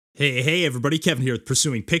Hey, everybody, Kevin here with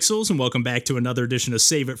Pursuing Pixels, and welcome back to another edition of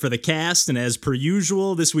Save It for the Cast. And as per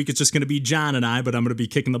usual, this week it's just going to be John and I, but I'm going to be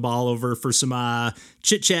kicking the ball over for some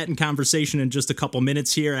chit-chat and conversation in just a couple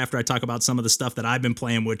minutes here after I talk about some of the stuff that I've been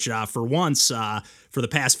playing, which for once, for the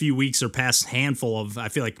past few weeks or past handful of, I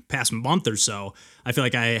feel like past month or so, I feel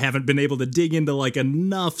like I haven't been able to dig into like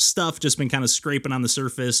enough stuff, just been kind of scraping on the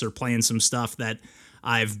surface or playing some stuff that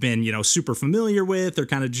I've been, super familiar with or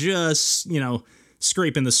kind of just,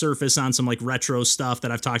 scraping the surface on some like retro stuff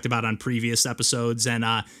that I've talked about on previous episodes. And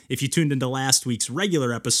if you tuned into last week's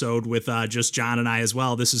regular episode with just John and I as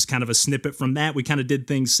well, this is kind of a snippet from that. We kind of did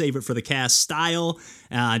things Save It for the Cast style,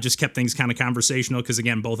 just kept things kind of conversational because,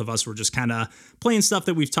 again, both of us were just kind of playing stuff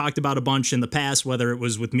that we've talked about a bunch in the past, whether it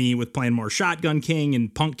was with me with playing more Shotgun King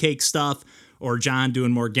and Punk Cake stuff, or John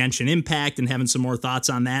doing more Genshin Impact and having some more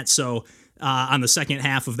thoughts on that. So on the second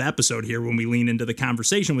half of the episode here, when we lean into the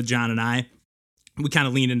conversation with John and I, we kind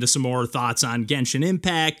of lean into some more thoughts on Genshin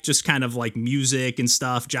Impact, just kind of like music and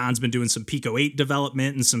stuff. John's been doing some Pico 8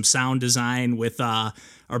 development and some sound design with our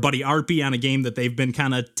buddy Arpy on a game that they've been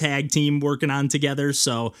kind of tag team working on together.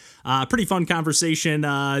 So pretty fun conversation,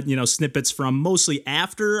 snippets from mostly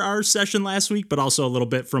after our session last week, but also a little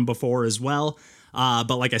bit from before as well.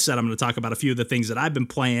 But like I said, I'm going to talk about a few of the things that I've been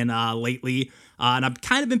playing lately. And I've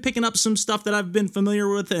kind of been picking up some stuff that I've been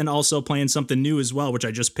familiar with and also playing something new as well, which I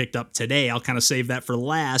just picked up today. I'll kind of save that for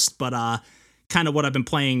last, but kind of what I've been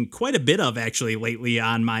playing quite a bit of actually lately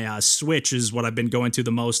on my Switch is what I've been going to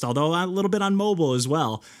the most, although a little bit on mobile as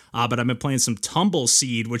well. But I've been playing some Tumble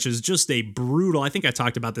Seed, which is just a brutal, I think I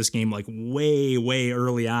talked about this game like way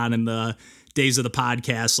early on in the days of the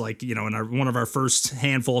podcast, like, in one of our first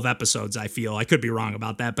handful of episodes, I feel. I could be wrong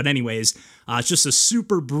about that. But anyways, it's just a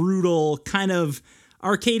super brutal kind of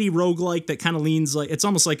arcadey roguelike that kind of leans like, it's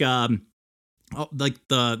almost like a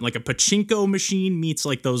pachinko machine meets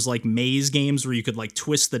like those like maze games where you could like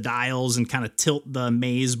twist the dials and kind of tilt the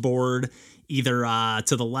maze board either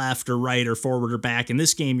to the left or right or forward or back. In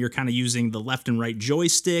this game, you're kind of using the left and right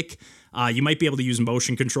joystick. You might be able to use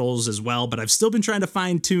motion controls as well, but I've still been trying to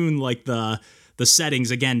fine tune like the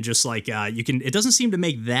settings. Again, just like it doesn't seem to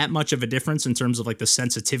make that much of a difference in terms of like the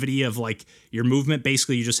sensitivity of like your movement.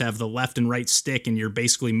 Basically, you just have the left and right stick and you're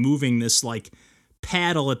basically moving this like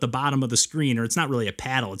paddle at the bottom of the screen, or it's not really a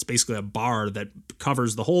paddle, it's basically a bar that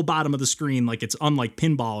covers the whole bottom of the screen. Like it's unlike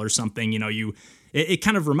pinball or something, it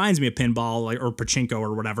kind of reminds me of pinball or pachinko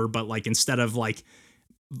or whatever, but like instead of like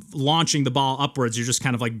launching the ball upwards, you're just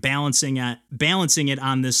kind of like balancing it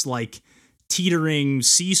on this like teetering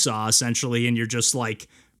seesaw essentially, and you're just like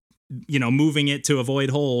moving it to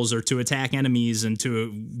avoid holes or to attack enemies and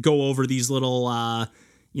to go over these little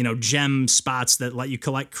gem spots that let you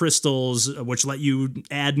collect crystals, which let you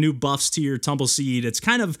add new buffs to your Tumble Seed.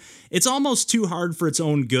 It's almost too hard for its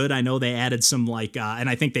own good. I know they added some like, and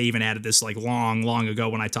I think they even added this like long ago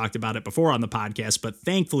when I talked about it before on the podcast, but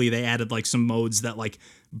thankfully they added like some modes that like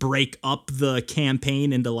break up the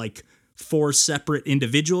campaign into like 4 separate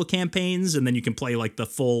individual campaigns. And then you can play like the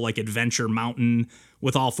full like adventure mountain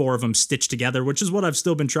with all 4 of them stitched together, which is what I've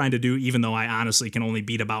still been trying to do, even though I honestly can only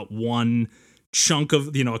beat about one chunk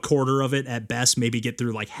of, a quarter of it at best, maybe get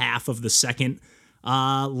through like half of the second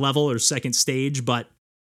level or second stage. But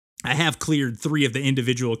I have cleared 3 of the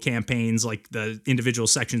individual campaigns, like the individual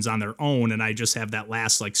sections on their own. And I just have that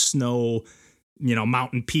last like snow,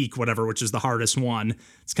 mountain peak, whatever, which is the hardest one.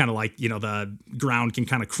 It's kind of like, the ground can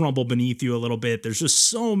kind of crumble beneath you a little bit. There's just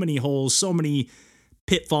so many holes, so many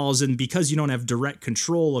pitfalls, and because you don't have direct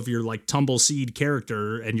control of your like Tumble Seed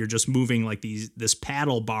character and you're just moving like this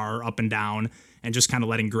paddle bar up and down and just kind of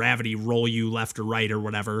letting gravity roll you left or right or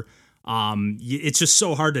whatever, it's just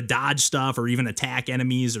so hard to dodge stuff or even attack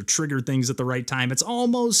enemies or trigger things at the right time. It's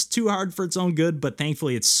almost too hard for its own good, but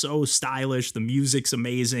thankfully it's so stylish. The music's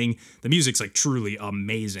amazing. The music's like truly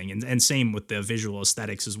amazing, and same with the visual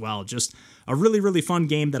aesthetics as well. Just a really fun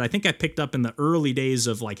game that I think I picked up in the early days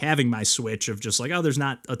of like having my Switch, of just like, oh, there's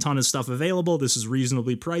not a ton of stuff available. This is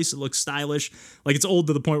reasonably priced. It looks stylish. Like it's old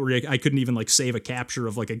to the point where I couldn't even like save a capture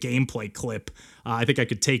of like a gameplay clip. I think I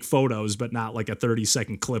could take photos, but not like a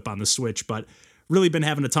 30-second clip on the Switch. But really been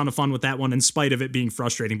having a ton of fun with that one in spite of it being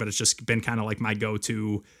frustrating, but it's just been kind of like my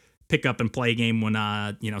go-to pick up and play game when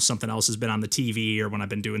something else has been on the TV or when I've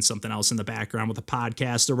been doing something else in the background with a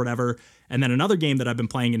podcast or whatever. And then another game that I've been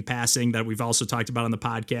playing in passing that we've also talked about on the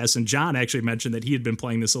podcast, and John actually mentioned that he had been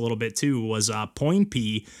playing this a little bit too, was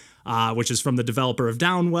Poinpy, which is from the developer of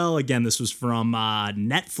Downwell. Again, this was from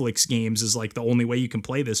Netflix Games, is like the only way you can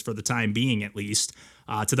play this for the time being, at least,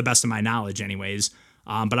 to the best of my knowledge anyways.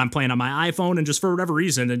 But I'm playing on my iPhone, and just for whatever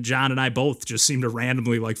reason, and John and I both just seem to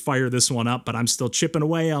randomly like fire this one up, but I'm still chipping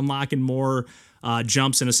away, unlocking more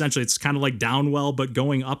jumps. And essentially it's kind of like Downwell, but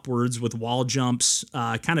going upwards with wall jumps,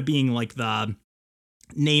 kind of being like the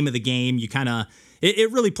name of the game. You kind of,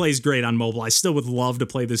 it really plays great on mobile. I still would love to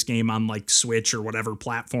play this game on like Switch or whatever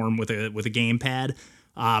platform with a gamepad.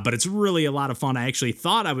 But it's really a lot of fun. I actually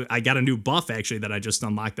thought I got a new buff actually that I just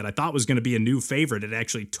unlocked that I thought was going to be a new favorite. It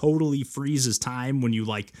actually totally freezes time when you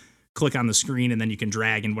like click on the screen, and then you can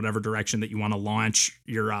drag in whatever direction that you want to launch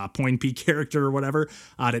your Point P character or whatever.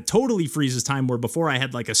 It totally freezes time, where before I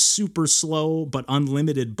had like a super slow but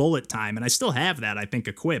unlimited bullet time, and I still have that, I think,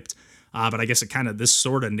 equipped. But I guess it kind of, this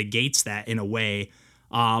sort of negates that in a way.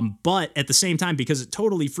 But at the same time, because it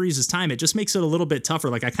totally freezes time, it just makes it a little bit tougher.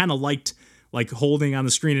 Like I kind of liked like holding on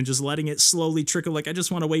the screen and just letting it slowly trickle. Like I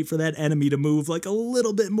just want to wait for that enemy to move like a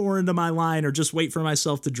little bit more into my line, or just wait for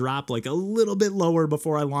myself to drop like a little bit lower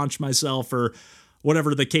before I launch myself, or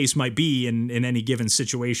whatever the case might be in any given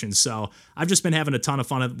situation. So I've just been having a ton of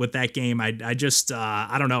fun with that game. I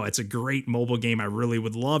don't know. It's a great mobile game. I really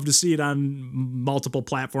would love to see it on multiple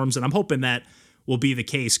platforms, and I'm hoping that will be the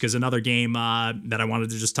case, because another game that I wanted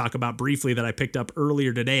to just talk about briefly that I picked up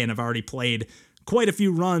earlier today and I've already played quite a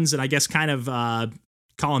few runs, and I guess kind of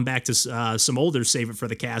calling back to some older Save It for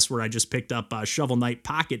the Cast, where I just picked up Shovel Knight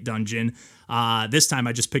Pocket Dungeon. This time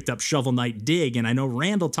I just picked up Shovel Knight Dig, and I know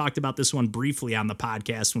Randall talked about this one briefly on the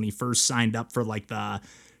podcast when he first signed up for like the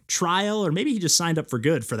trial, or maybe he just signed up for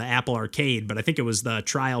good for the Apple Arcade, but I think it was the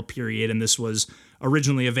trial period, and this was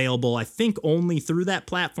originally available, I think, only through that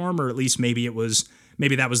platform, or at least maybe that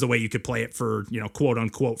was the way you could play it for, quote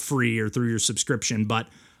unquote free or through your subscription. But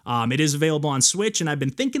it is available on Switch, and I've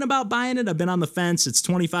been thinking about buying it. I've been on the fence. It's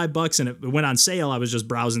 $25, and it went on sale. I was just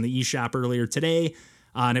browsing the eShop earlier today,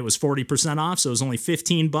 and it was 40% off, so it was only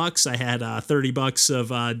 $15. I had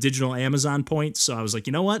 $30 of digital Amazon points, so I was like,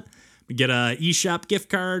 you know what? Get a eShop gift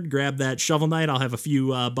card, grab that Shovel Knight. I'll have a few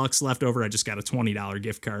bucks left over. I just got a $20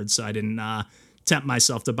 gift card, so I didn't tempt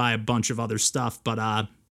myself to buy a bunch of other stuff. But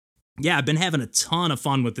yeah, I've been having a ton of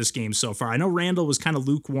fun with this game so far. I know Randall was kind of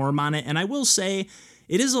lukewarm on it, and I will say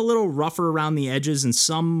it is a little rougher around the edges in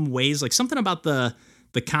some ways. Like something about the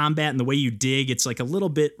combat and the way you dig, it's like a little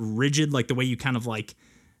bit rigid, like the way you kind of like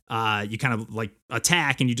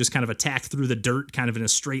attack, and you just kind of attack through the dirt kind of in a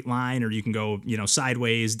straight line, or you can go,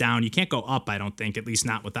 sideways, down. You can't go up, I don't think, at least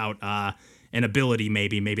not without an ability.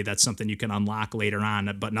 Maybe that's something you can unlock later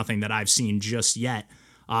on, but nothing that I've seen just yet.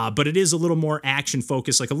 But it is a little more action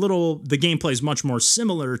focused, the gameplay is much more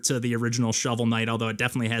similar to the original Shovel Knight, although it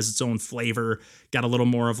definitely has its own flavor. Got a little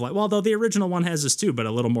more of though the original one has this too, but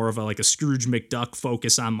a little more of a Scrooge McDuck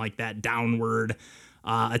focus on that downward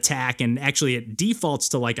attack. And actually it defaults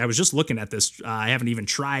to I was just looking at this, I haven't even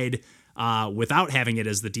tried without having it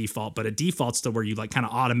as the default, but it defaults to where you kind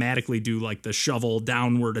of automatically do the shovel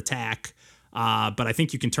downward attack. But I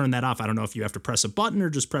think you can turn that off. I don't know if you have to press a button or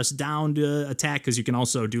just press down to attack, because you can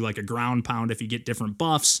also do a ground pound if you get different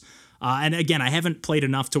buffs. And again, I haven't played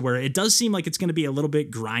enough to where it does seem like it's going to be a little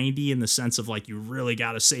bit grindy in the sense of you really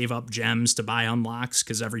got to save up gems to buy unlocks,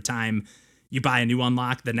 because every time you buy a new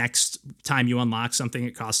unlock, the next time you unlock something,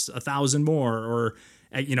 it costs 1,000 more, or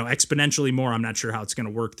exponentially more. I'm not sure how it's going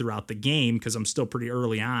to work throughout the game, because I'm still pretty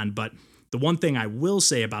early on. But the one thing I will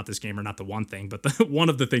say about this game, or not the one thing, but one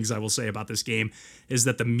of the things I will say about this game is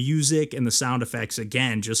that the music and the sound effects,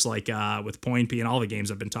 again, just like with Point P and all the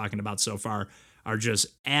games I've been talking about so far, are just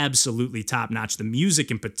absolutely top notch. The music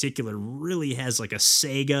in particular really has a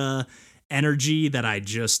Sega energy that I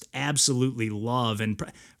just absolutely love. And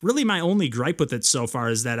really my only gripe with it so far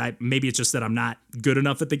is that maybe it's just that I'm not good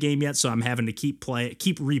enough at the game yet, so I'm having to keep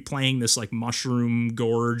replaying this Mushroom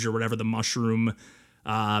Gorge, or whatever, the mushroom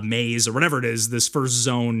maze or whatever it is, this first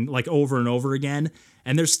zone over and over again.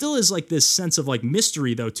 And there still is this sense of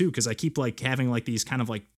mystery though too, because I keep having these kind of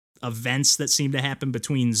events that seem to happen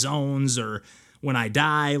between zones, or when I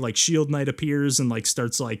die, Shield Knight appears and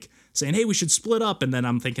starts saying, hey, we should split up, and then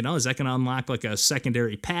I'm thinking, oh, is that going to unlock a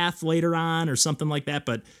secondary path later on or something like that?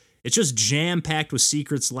 But it's just jam-packed with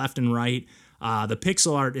secrets left and right. The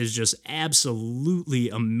pixel art is just absolutely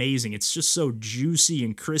amazing. It's just so juicy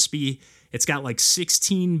and crispy. It's got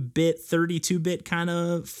 16-bit, 32-bit kind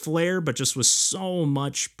of flair, but just with so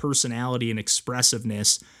much personality and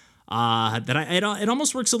expressiveness that it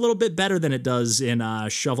almost works a little bit better than it does in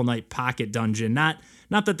Shovel Knight Pocket Dungeon. Not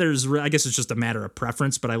that there's, I guess it's just a matter of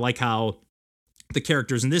preference, but I like how the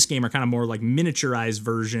characters in this game are kind of more miniaturized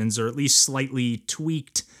versions, or at least slightly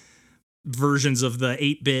tweaked versions of the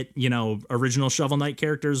 8-bit, original Shovel Knight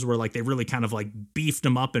characters, where they really kind of beefed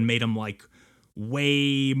them up and made them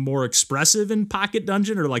way more expressive in Pocket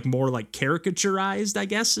Dungeon, or like more like caricaturized, I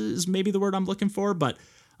guess is maybe the word I'm looking for. But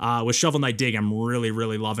with Shovel Knight Dig, I'm really,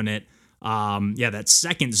 really loving it. That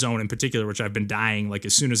second zone in particular, which I've been dying like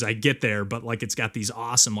as soon as I get there, but like it's got these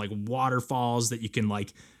awesome like waterfalls that you can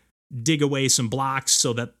like dig away some blocks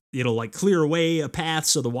so that it'll like clear away a path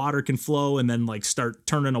so the water can flow, and then like start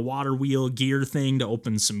turning a water wheel gear thing to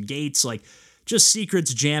open some gates. Like just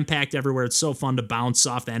secrets jam packed everywhere. It's so fun to bounce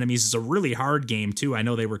off the enemies. It's a really hard game too. I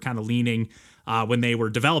know they were kind of leaning when they were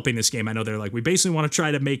developing this game. I know they're like, we basically want to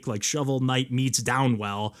try to make like Shovel Knight meets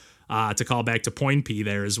Downwell, to call back to Point P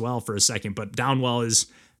there as well for a second. But Downwell is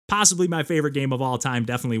possibly my favorite game of all time,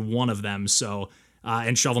 definitely one of them. So,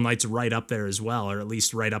 and Shovel Knight's right up there as well, or at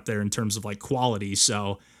least right up there in terms of like quality.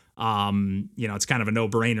 So, it's kind of a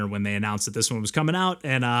no-brainer when they announced that this one was coming out,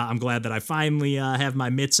 and I'm glad that I finally have my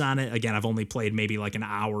mitts on it. Again, I've only played maybe like an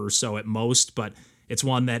hour or so at most, but it's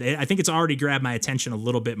one that I think it's already grabbed my attention a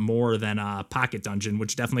little bit more than Pocket Dungeon,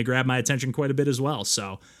 which definitely grabbed my attention quite a bit as well.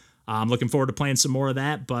 So I'm looking forward to playing some more of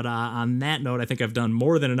that. But on that note, I think I've done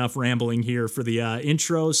more than enough rambling here for the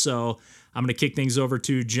intro. So I'm going to kick things over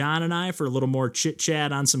to John and I for a little more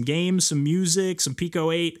chit-chat on some games, some music, some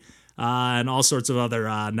Pico 8, and all sorts of other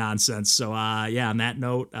nonsense. So, on that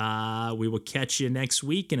note, we will catch you next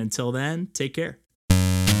week. And until then, take care.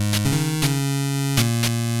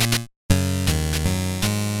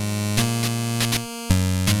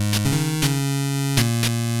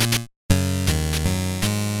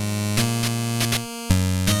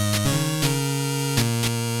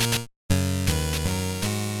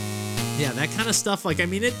 Yeah, that kind of stuff, like, I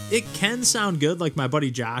mean, it can sound good. Like, my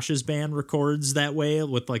buddy Josh's band records that way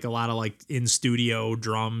with, like, a lot of, like, in-studio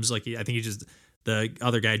drums. Like, I think the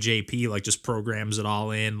other guy, JP, like, just programs it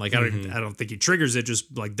all in. Like, I don't think he triggers it,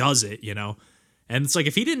 just, like, does it, you know? And it's like,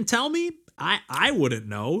 if he didn't tell me, I wouldn't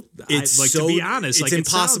know. To be honest, it's like,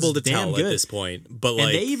 impossible to tell good at this point. But,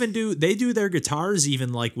 like, and they do their guitars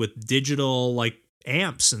even, like, with digital, like,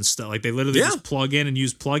 amps and stuff. Like, they literally just plug in and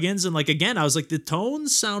use plugins. And, like, again, I was like, the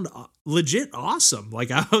tones sound legit awesome.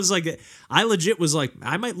 Like, I was like, I legit was like,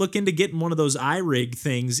 I might look into getting one of those iRig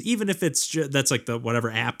things, even if it's that's like the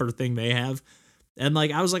whatever app or thing they have. And,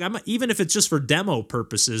 like, I was like, even if it's just for demo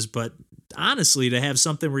purposes, but honestly, to have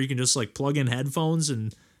something where you can just, like, plug in headphones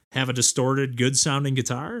and have a distorted, good sounding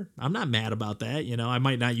guitar, I'm not mad about that. You know, I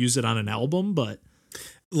might not use it on an album, but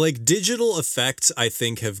like, digital effects, I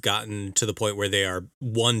think, have gotten to the point where they are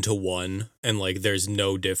 1-to-1 and, like, there's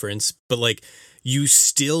no difference. But, like, you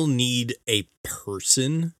still need a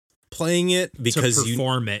person playing it because to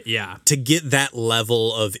perform it, yeah, to get that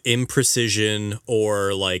level of imprecision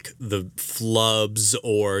or, like, the flubs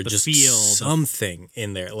or just feel, something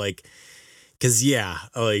in there. Like, because,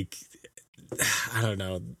 like, I don't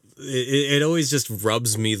know. It always just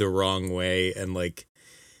rubs me the wrong way, and, like,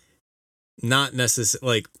 not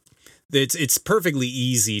necessarily, like, it's perfectly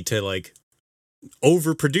easy to, like,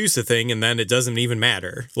 overproduce a thing and then it doesn't even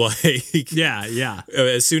matter. Like, yeah.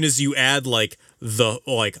 As soon as you add, like, the,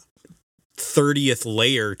 like, 30th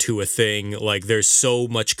layer to a thing, like, there's so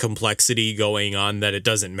much complexity going on that it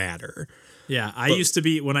doesn't matter. Yeah, I used to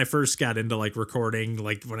be, when I first got into, like, recording,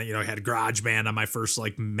 like, when I had GarageBand on my first,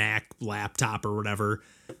 like, Mac laptop or whatever,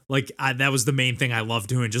 like, that was the main thing I loved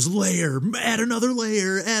doing, just add another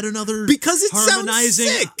layer, add another, because it sounds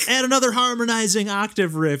sick. Add another harmonizing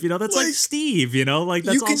octave riff, that's like Steve, like,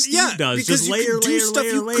 that's all Steve does, just layer stuff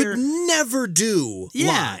you layer. Could never do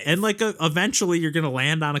live. And, like, eventually you're gonna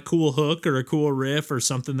land on a cool hook or a cool riff or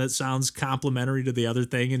something that sounds complementary to the other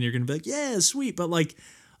thing, and you're gonna be like, yeah, sweet, but, like,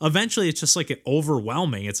 eventually it's just like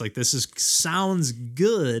overwhelming. It's like, sounds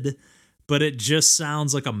good, but it just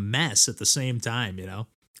sounds like a mess at the same time,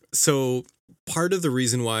 So part of the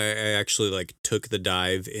reason why I actually, like, took the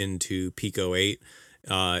dive into Pico 8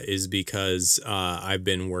 is because I had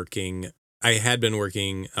been working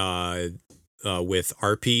with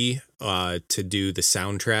RP to do the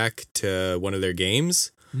soundtrack to one of their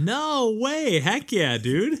games. No way. Heck yeah,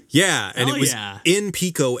 dude. Yeah. And it was in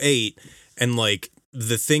Pico 8. And, like,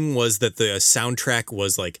 the thing was that the soundtrack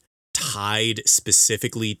was, like, tied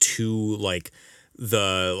specifically to, like,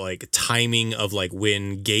 the, like, timing of, like,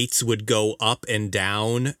 when gates would go up and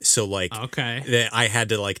down. So, like, okay, I had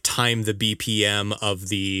to, like, time the BPM of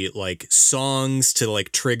the, like, songs to,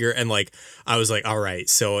 like, trigger. And, like, I was like, all right,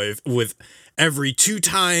 so if with every 2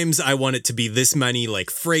 times I want it to be this many, like,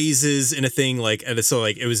 phrases in a thing, like, and so,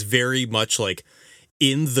 like, it was very much, like,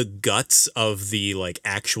 in the guts of the, like,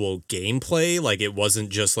 actual gameplay. Like, it wasn't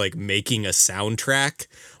just, like, making a soundtrack.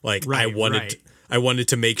 Like, I wanted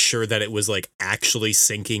to make sure that it was, like, actually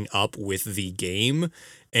syncing up with the game.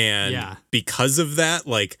 And because of that,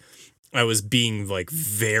 like, I was being like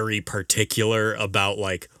very particular about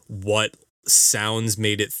like what sounds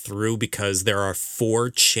made it through, because there are 4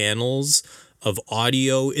 channels of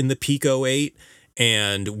audio in the Pico 8,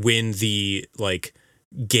 and when the like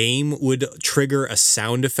game would trigger a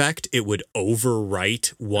sound effect, it would overwrite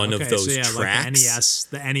one of those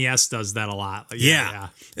tracks. Like the NES does that a lot. Yeah.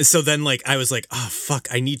 So then like I was like, oh fuck,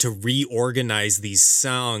 I need to reorganize these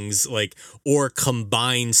songs, like, or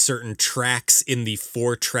combine certain tracks in the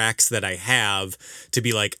 4 tracks that I have to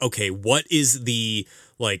be like, okay, what is the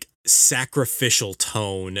like sacrificial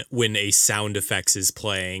tone when a sound effects is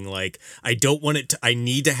playing? Like, I don't want it to, I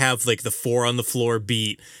need to have like the 4 on the floor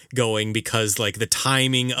beat going, because like the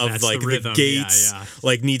timing of That's like the rhythm. gates Yeah.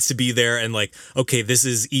 like needs to be there, and like, okay, this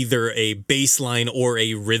is either a bass line or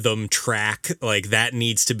a rhythm track, like that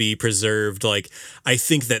needs to be preserved. Like, I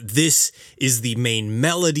think that this is the main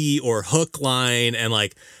melody or hook line, and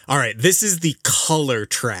like, all right, this is the color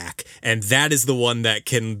track, and that is the one that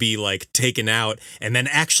can be like taken out and then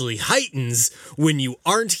actually heightens when you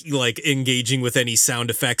aren't like engaging with any sound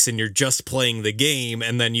effects and you're just playing the game,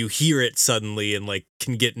 and then you hear it suddenly and like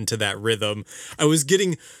can get into that rhythm. I was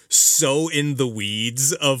getting so in the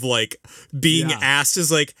weeds of like being asked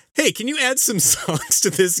as like, hey, can you add some songs to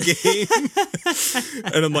this game?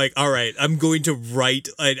 And I'm like, all right, I'm going to write,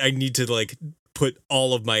 I need to like put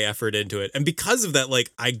all of my effort into it. And because of that,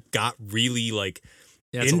 like I got really like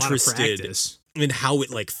interested in how it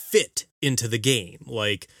like fit into the game.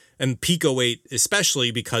 Like, and Pico 8 especially,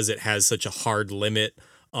 because it has such a hard limit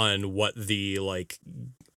on what the like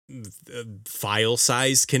file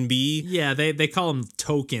size can be. Yeah, they call them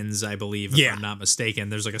tokens, I believe, if I'm not mistaken.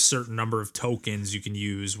 There's like a certain number of tokens you can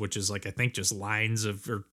use, which is like, I think, just lines of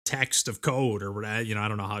or text of code or whatever. You know, I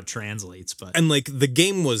don't know how it translates, but and like the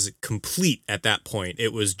game was complete at that point.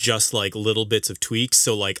 It was just like little bits of tweaks.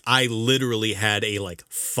 So like I literally had a like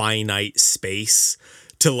finite space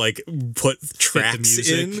to like put tracks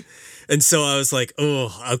in. And so I was like,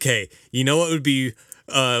 oh, okay, you know what would be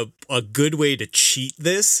a good way to cheat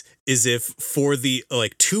this is if for the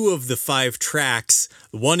like 2 of the 5 tracks,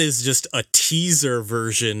 one is just a teaser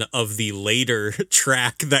version of the later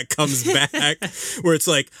track that comes back where it's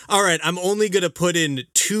like, all right, I'm only going to put in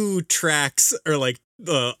 2 tracks or like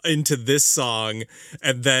into this song,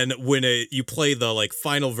 and then when you play the like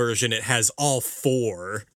final version, it has all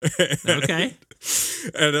 4. Okay.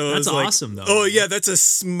 And it was that's like, awesome though. Oh yeah, that's a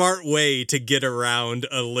smart way to get around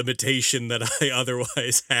a limitation that I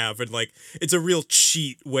otherwise have, and like it's a real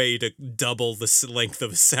cheat way to double the length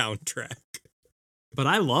of a soundtrack. But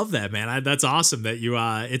I love that, man. That's awesome that you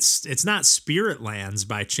it's not Spirit Lands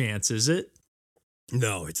by chance, is it?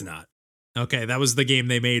 No, it's not. Okay, that was the game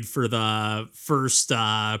they made for the first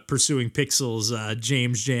Pursuing Pixels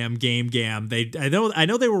James Jam Game Gam. I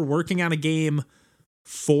know they were working on a game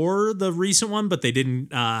for the recent one, but they didn't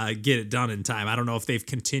get it done in time. I don't know if they've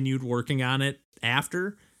continued working on it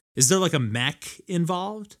after. Is there like a mech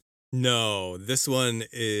involved? No, this one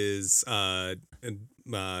is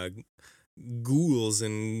ghouls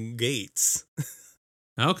and gates.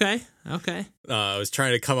 Okay. I was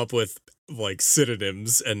trying to come up with like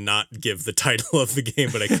synonyms and not give the title of the game,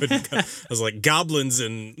 but I couldn't. I was like goblins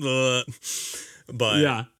and but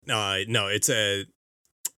yeah. No, it's a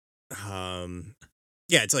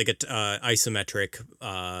yeah, it's like a isometric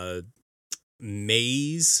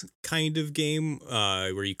maze kind of game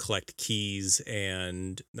where you collect keys,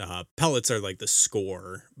 and pellets are like the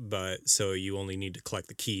score, but so you only need to collect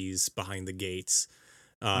the keys behind the gates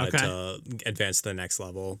to advance to the next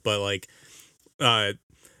level. But like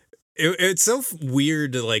it's so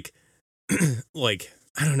weird to like like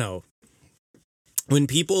I don't know, when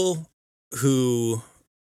people who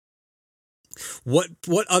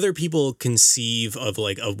what other people conceive of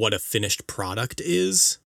like of what a finished product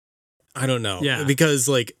is. I don't know. Yeah. Because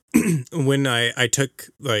like when I took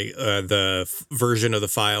like the version of the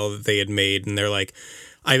file that they had made, and they're like,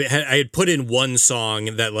 I had put in one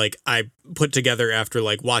song that like I put together after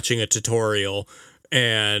like watching a tutorial,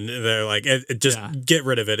 and they're like, just get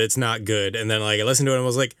rid of it. It's not good. And then like I listened to it and I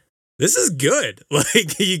was like, this is good.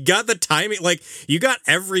 Like you got the timing, like you got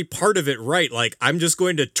every part of it right. Like I'm just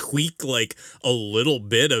going to tweak like a little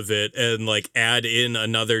bit of it and like add in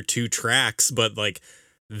another 2 tracks. But like,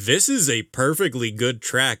 this is a perfectly good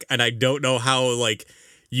track. And I don't know how like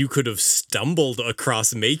you could have stumbled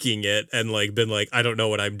across making it and like been like, I don't know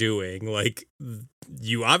what I'm doing. Like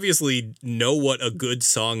you obviously know what a good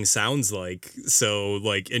song sounds like. So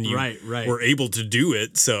like, and you were able to do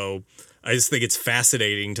it. So I just think it's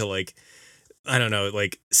fascinating to like, I don't know,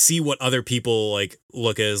 like see what other people like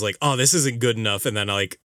look at as like, oh, this isn't good enough. And then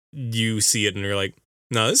like you see it and you're like,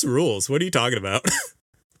 no, this rules. What are you talking about?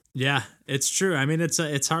 Yeah, it's true. I mean,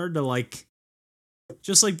 it's hard to like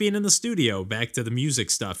just like being in the studio. Back to the music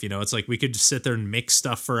stuff, it's like we could just sit there and mix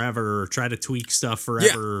stuff forever, or try to tweak stuff Yeah.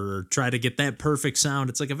 forever, or try to get that perfect sound.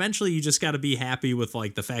 It's like eventually you just got to be happy with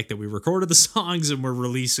like the fact that we recorded the songs and we're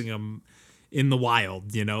releasing them in the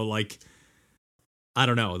wild. Like I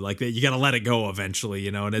don't know, like you got to let it go eventually,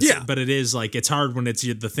 and it's, Yeah. but it is like, it's hard when it's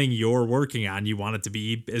the thing you're working on. You want it to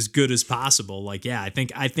be as good as possible. Like, yeah,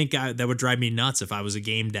 that would drive me nuts if I was a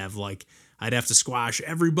game dev. Like I'd have to squash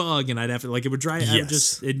every bug and I'd have to like, it would drive, I would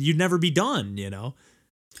Yes. you'd never be done,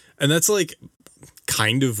 And that's like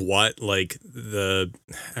kind of what like I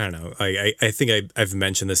don't know. I think I've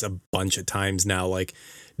mentioned this a bunch of times now, like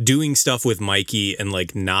doing stuff with Mikey and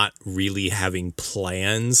like not really having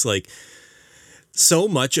plans. Like so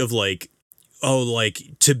much of like, oh, like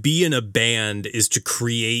to be in a band is to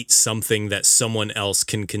create something that someone else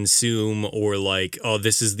can consume, or like, oh,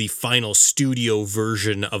 this is the final studio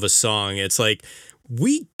version of a song. It's like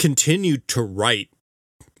we continued to write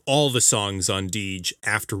all the songs on Deej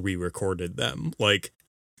after we recorded them. Like,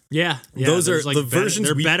 Yeah. those are there's, like, the versions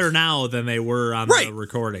They're we- better now than they were on Right. the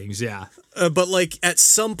recordings. Yeah. but like at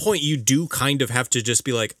some point you do kind of have to just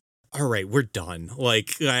be like, all right, we're done.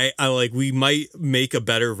 Like I like, we might make a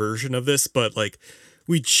better version of this, but like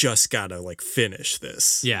we just gotta like finish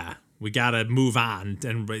this. Yeah. We got to move on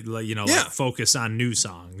and, Yeah. like focus on new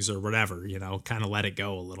songs or whatever, kind of let it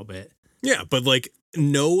go a little bit. Yeah, but like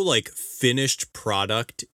no like finished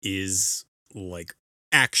product is like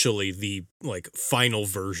actually the like final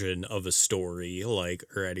version of a story, like,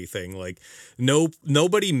 or anything. Like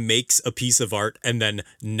nobody makes a piece of art and then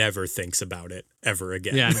never thinks about it ever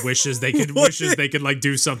again. Yeah, and wishes they could like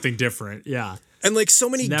do something different. Yeah, And like so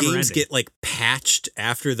many It's games never ending. get like patched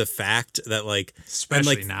after the fact that like,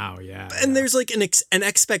 especially like, now. Yeah, and there's like an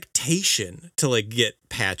expectation to like get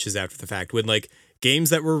patches after the fact, when like games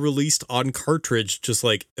that were released on cartridge just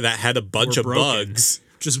like that had a bunch Were of broken. bugs.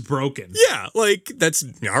 just broken. Yeah, like that's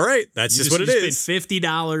all right. That's just what it is.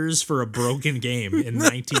 $50 for a broken game in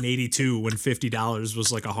 1982 when $50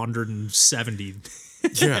 was like 170.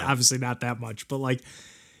 Yeah. Obviously not that much, but like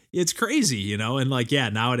it's crazy, and like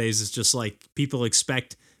nowadays it's just like people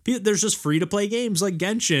expect. There's just free to play games like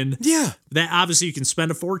Genshin. Yeah. That obviously you can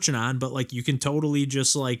spend a fortune on, but like you can totally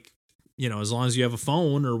just like, as long as you have a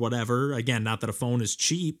phone or whatever. Again, not that a phone is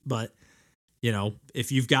cheap, but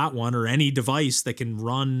if you've got one or any device that can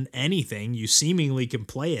run anything, you seemingly can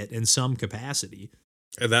play it in some capacity.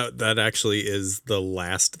 That actually is the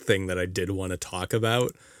last thing that I did want to talk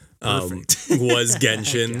about. Perfect. Was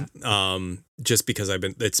Genshin. Just because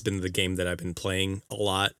it's been the game that I've been playing a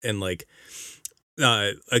lot, and like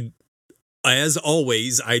as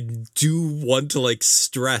always, I do want to like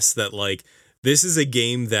stress that like this is a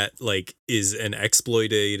game that like is an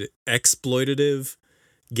exploitative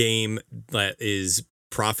game that is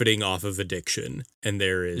profiting off of addiction, and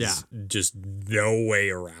there is just no way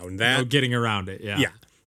around that. No getting around it. Yeah. Yeah.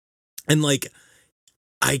 And like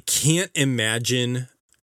I can't imagine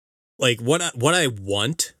like what I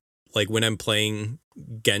want like when I'm playing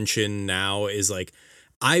Genshin now is like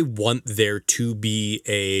I want there to be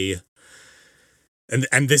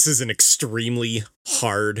and this is an extremely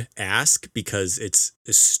hard ask because it's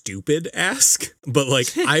a stupid ask, but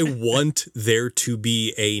like I want there to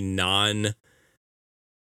be a non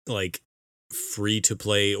like free to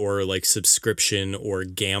play or like subscription or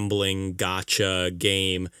gambling gotcha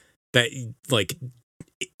game that like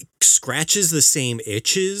scratches the same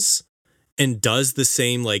itches and does the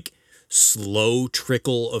same like slow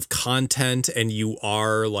trickle of content, and you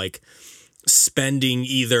are like spending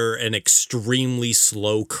either an extremely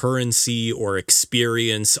slow currency or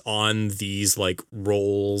experience on these like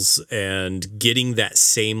roles and getting that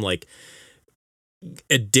same like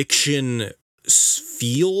addiction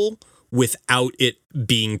feel without it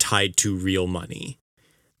being tied to real money.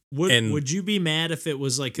 Would you be mad if it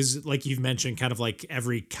was like, because like you've mentioned, kind of like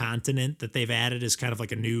every continent that they've added is kind of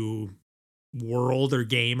like a new world or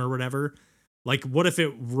game or whatever? Like, what if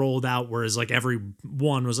it rolled out whereas like every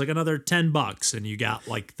one was like another $10 and you got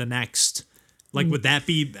like the next? Like, would that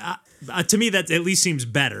be to me that at least seems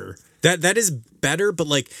better? That is better, but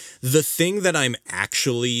like the thing that I'm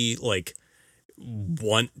actually like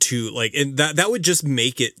want to like, and that would just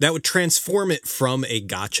make it, that would transform it from a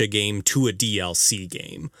gotcha game to a DLC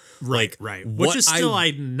game. Right, Like, right. what Which is still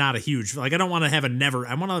I'm not a huge, like I don't want to have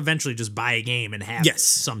I want to eventually just buy a game and have it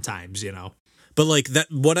sometimes, But like that,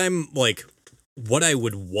 what I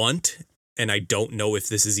would want, and I don't know if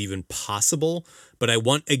this is even possible, but I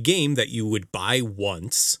want a game that you would buy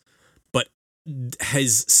once, but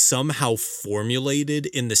has somehow formulated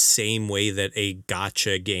in the same way that a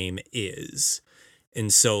gotcha game is.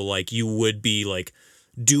 And so like you would be like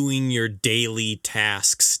doing your daily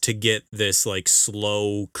tasks to get this like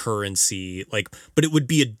slow currency, like, but it would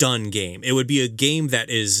be a done game. It would be a game that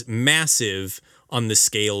is massive on the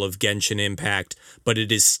scale of Genshin Impact, but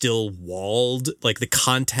it is still walled. Like the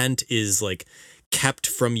content is like kept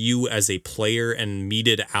from you as a player and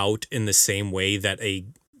meted out in the same way that a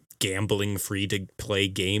gambling free to play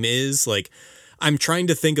game is. Like I'm trying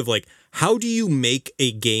to think of like, how do you make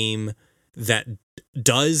a game that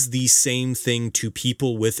does the same thing to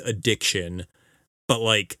people with addiction, but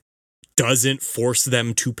like doesn't force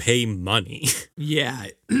them to pay money? Yeah.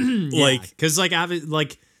 Like, because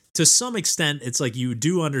like to some extent, it's like you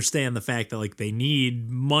do understand the fact that like they need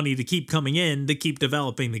money to keep coming in to keep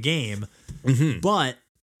developing the game. mm-hmm. But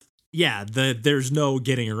yeah, there's no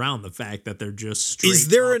getting around the fact that they're just straight is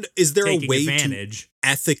there a way advantage. to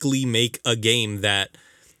ethically make a game that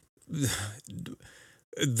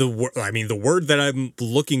the word that I'm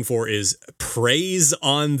looking for is praise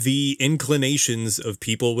on the inclinations of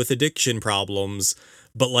people with addiction problems,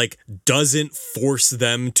 but like doesn't force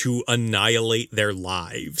them to annihilate their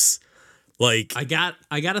lives. Like I got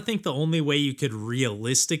to think the only way you could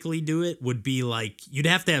realistically do it would be like you'd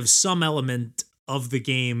have to have some element of the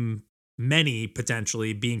game, many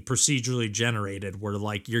potentially being procedurally generated, where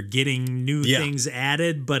like you're getting new things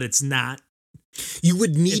added, but it's not. You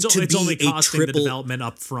would need it's to be only a costing triple the development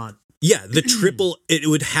up front. Yeah, the triple. It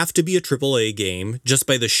would have to be a AAA game just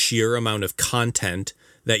by the sheer amount of content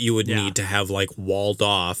that you would need to have like walled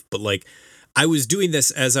off. But like, I was doing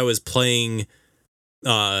this as I was playing,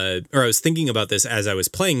 or I was thinking about this as I was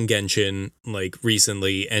playing Genshin like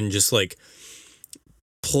recently, and just like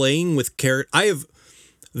playing with character.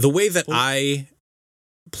 The way that I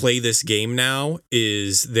play this game now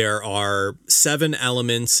is there are 7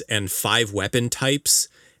 elements and 5 weapon types,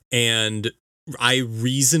 and I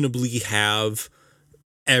reasonably have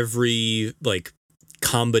every like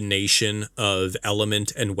combination of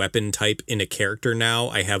element and weapon type in a character now.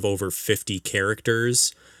 I have over 50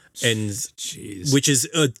 characters, and Jeez. Which is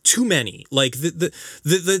too many. Like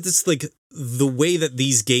that's like the way that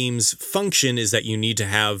these games function is that you need to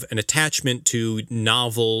have an attachment to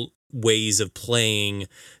novel ways of playing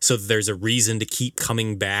so that there's a reason to keep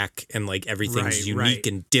coming back, and like everything's unique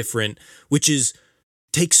and different, which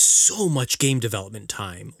takes so much game development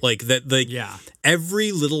time. Like that,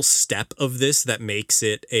 every little step of this that makes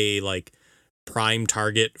it a like prime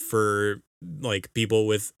target for like people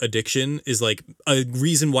with addiction is like a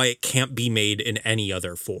reason why it can't be made in any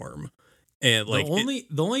other form. And like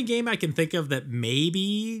the only game I can think of that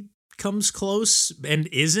maybe comes close and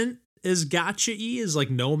isn't as gacha-y is like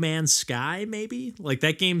No Man's Sky. Maybe like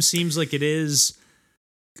that game seems like it is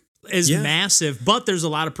massive, but there's a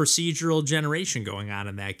lot of procedural generation going on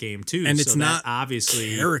in that game too, and it's not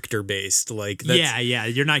obviously character based. Like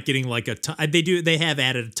you're not getting like a ton. They have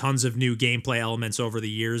added tons of new gameplay elements over the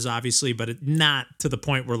years, obviously, but not to the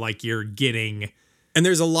point where like you're getting. And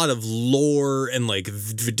there's a lot of lore and like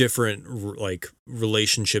different like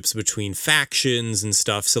relationships between factions and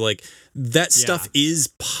stuff. So like that stuff is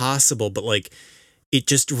possible, but like it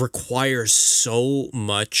just requires so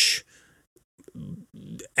much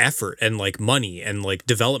effort and like money and like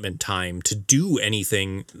development time to do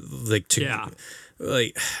anything like to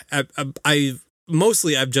like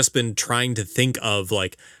I've just been trying to think of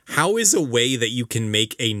like how is a way that you can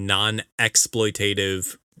make a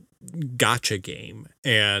non-exploitative gacha game,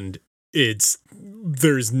 and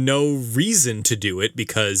there's no reason to do it,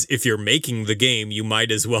 because if you're making the game you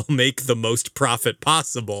might as well make the most profit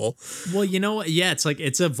possible. Well, you know what? Yeah, it's like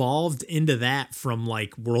it's evolved into that from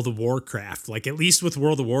like World of Warcraft. Like at least with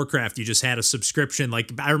World of Warcraft, you just had a subscription.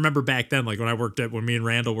 Like I remember back then, like when me and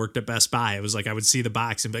Randall worked at Best Buy, it was like I would see the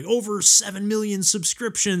box and be like over 7 million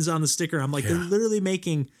subscriptions on the sticker. I'm like, they're literally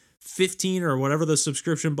making 15 or whatever the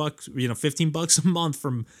subscription bucks, $15 a month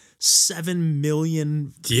from 7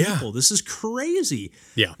 million people. This is crazy.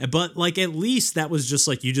 Yeah. But like at least that was just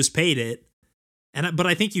like you just paid it. But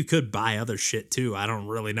I think you could buy other shit too. I don't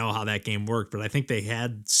really know how that game worked, but I think they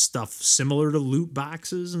had stuff similar to loot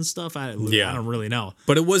boxes and stuff. I don't really know.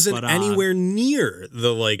 But it wasn't anywhere near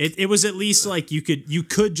the like. It was at least like you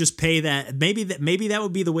could just pay that. Maybe that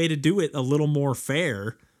would be the way to do it a little more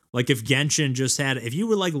fair. Like if Genshin just if you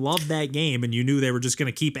would like love that game and you knew they were just going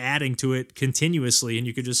to keep adding to it continuously, and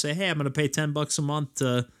you could just say, hey, I'm going to pay $10 a month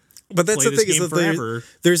to but that's play the this thing game is that forever.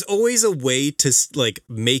 There's always a way to like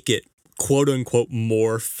make it quote unquote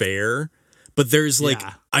more fair, but there's like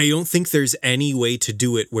I don't think there's any way to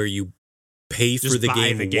do it where you pay for the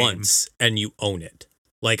game once and you own it.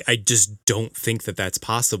 Like I just don't think that that's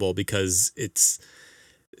possible, because it's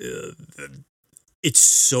it's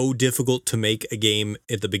so difficult to make a game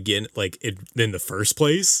at the begin, like in the first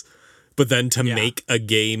place, but then to make a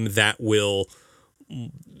game that will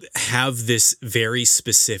have this very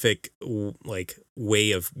specific like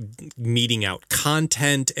way of meeting out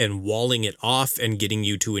content and walling it off and getting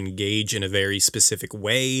you to engage in a very specific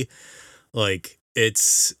way. Like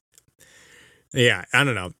it's, yeah, I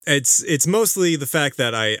don't know. It's mostly the fact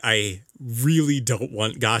that I really don't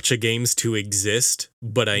want gacha games to exist,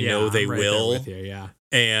 but I know they will. With you, yeah.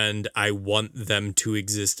 And I want them to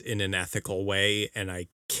exist in an ethical way, and I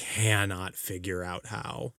cannot figure out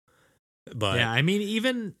how. But yeah, I mean,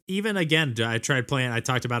 even again, I tried playing. I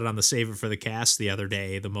talked about it on the Save It for the Cast the other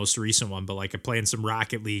day, the most recent one. But like, I played some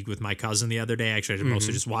Rocket League with my cousin the other day. Actually, I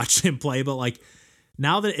mostly just watched him play. But like,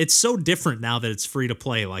 now that it's so different, now that it's free to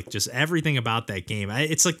play, like just everything about that game,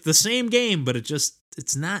 it's like the same game, but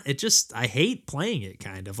it's not. It just, I hate playing it.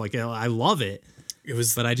 Kind of like, I love it.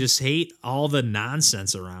 But I just hate all the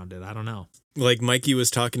nonsense around it. I don't know. Like Mikey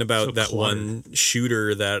was talking about So that cluttered. one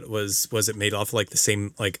shooter that was it made off like the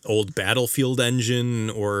same like old Battlefield engine,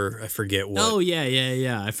 or I forget what. Oh yeah.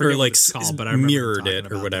 I forget or what like it's called, but I remember mirrored talking it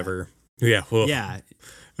or about whatever. Yeah. Well, that.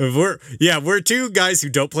 Yeah. We're two guys who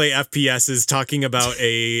don't play FPSs talking about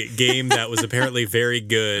a game that was apparently very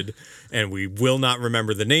good, and we will not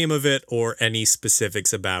remember the name of it or any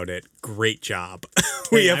specifics about it. Great job.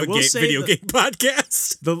 We have I a will say video game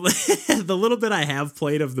podcast. The little bit I have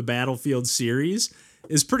played of the Battlefield series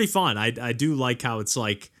is pretty fun. I do like how it's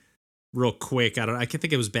like real quick. I can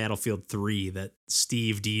think it was Battlefield 3 that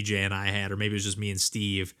Steve, DJ, and I had, or maybe it was just me and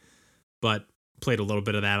Steve, but played a little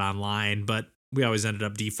bit of that online. But we always ended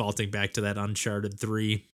up defaulting back to that Uncharted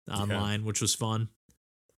 3 online, which was fun.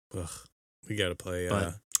 Ugh, we gotta play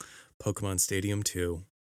Pokemon Stadium 2.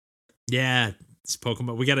 Yeah, it's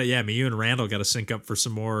Pokemon. We gotta, me, you and Randall gotta sync up for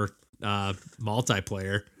some more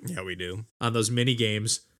multiplayer. Yeah, we do. On those mini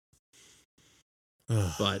games.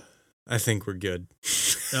 But I think we're good.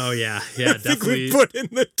 oh yeah, I think we put in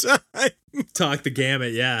the time. Talk the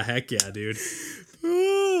gamut. Yeah, heck yeah, dude.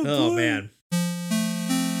 Oh man.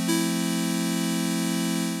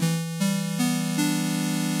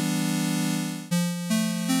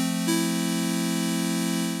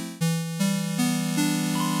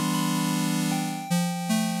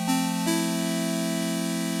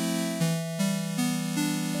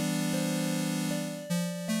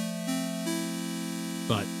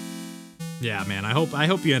 But yeah, man, I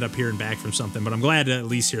hope you end up hearing back from something, but I'm glad to at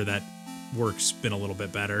least hear that work's been a little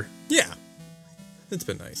bit better. Yeah. It's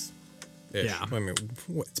been nice. Yeah. I mean,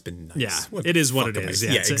 it's been nice. Yeah, it is what it is.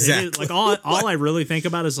 Yeah, exactly. It is, like all I really think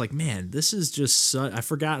about is like, man, this is just I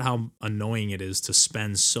forgot how annoying it is to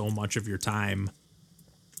spend so much of your time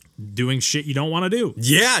doing shit you don't want to do.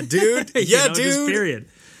 Yeah, dude. Yeah, dude. Just period.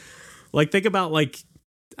 Like, think about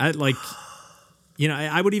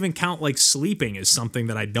I would even count like sleeping as something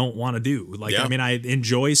that I don't want to do. Like, I mean, I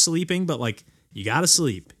enjoy sleeping, but like, you got to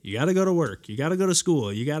sleep. You got to go to work. You got to go to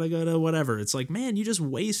school. You got to go to whatever. It's like, man, you just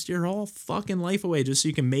waste your whole fucking life away just so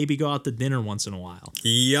you can maybe go out to dinner once in a while.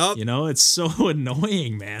 Yup. You know, it's so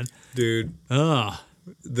annoying, man. Dude. Ugh.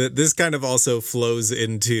 This kind of also flows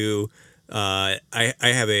into, I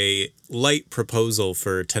have a light proposal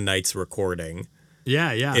for tonight's recording.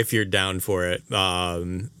 Yeah. If you're down for it.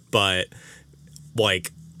 But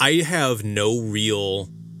like, I have no real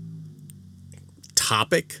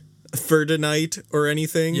topic for tonight or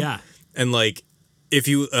anything. Yeah. And like, if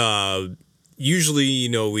you usually, you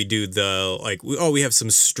know, we do the like, we have some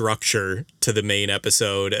structure to the main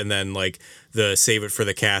episode, and then like the Save It for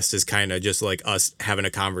the Cast is kind of just like us having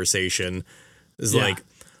a conversation. Is like,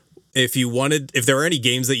 if there are any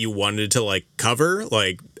games that you wanted to like cover,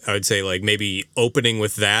 like I would say like maybe opening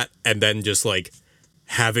with that, and then just like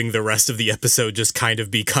having the rest of the episode just kind of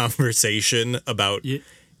be conversation about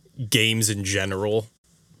games in general.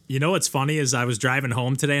 You know what's funny is I was driving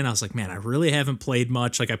home today and I was like, man, I really haven't played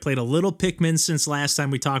much. Like, I played a little Pikmin since last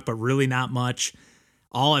time we talked, but really not much.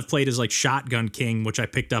 All I've played is like Shotgun King, which I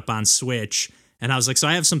picked up on Switch. And I was like, so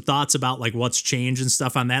I have some thoughts about like what's changed and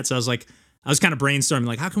stuff on that. So I was kind of brainstorming,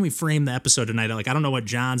 like, how can we frame the episode tonight? Like, I don't know what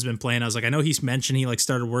John's been playing. I was like, I know he's mentioned he like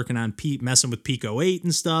started working on messing with Pico 8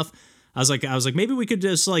 and stuff. I was like, maybe we could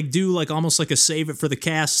just like do like almost like a Save It for the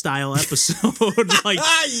Cast style episode, like,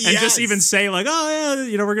 yes. And just even say like, oh yeah,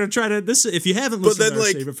 you know, we're gonna try to this. If you haven't listened to our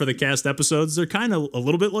like, Save It for the Cast episodes, they're kind of a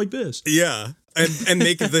little bit like this. Yeah, and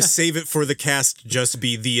make the Save It for the Cast just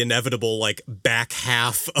be the inevitable like back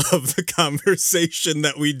half of the conversation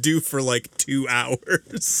that we do for like 2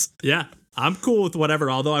 hours. Yeah. I'm cool with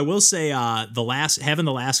whatever. Although I will say, having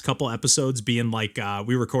the last couple episodes being like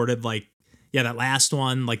we recorded like yeah, that last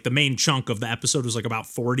one, like the main chunk of the episode was like about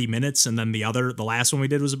 40 minutes. And then the last one we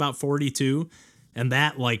did was about 42. And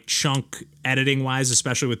that like chunk editing wise,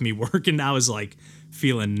 especially with me working now, is like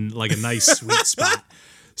feeling like a nice sweet spot.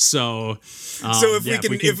 So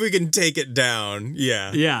if we can take it down,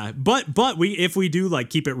 yeah, but if we do like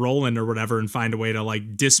keep it rolling or whatever and find a way to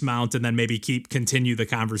like dismount and then maybe continue the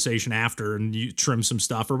conversation after and you trim some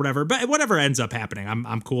stuff or whatever, but whatever ends up happening,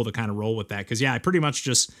 I'm cool to kind of roll with that, because I pretty much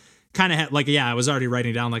just kind of had like, I was already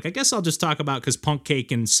writing down like, I guess I'll just talk about, because Punk Cake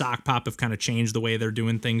and Sock Pop have kind of changed the way they're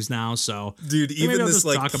doing things now. So dude, even this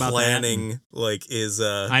like planning like is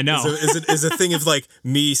I know is a thing of like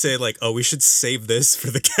me say like, oh, we should save this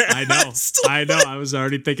for the cast. I know I was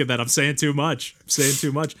already thinking that I'm saying too much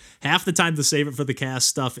half the time. The save it for the cast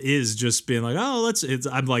stuff is just being like, oh, it's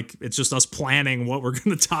just us planning what we're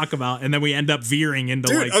going to talk about, and then we end up veering into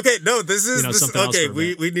dude, like, okay, no, this is something else. Okay,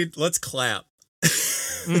 we need, let's clap.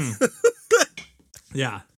 Yeah.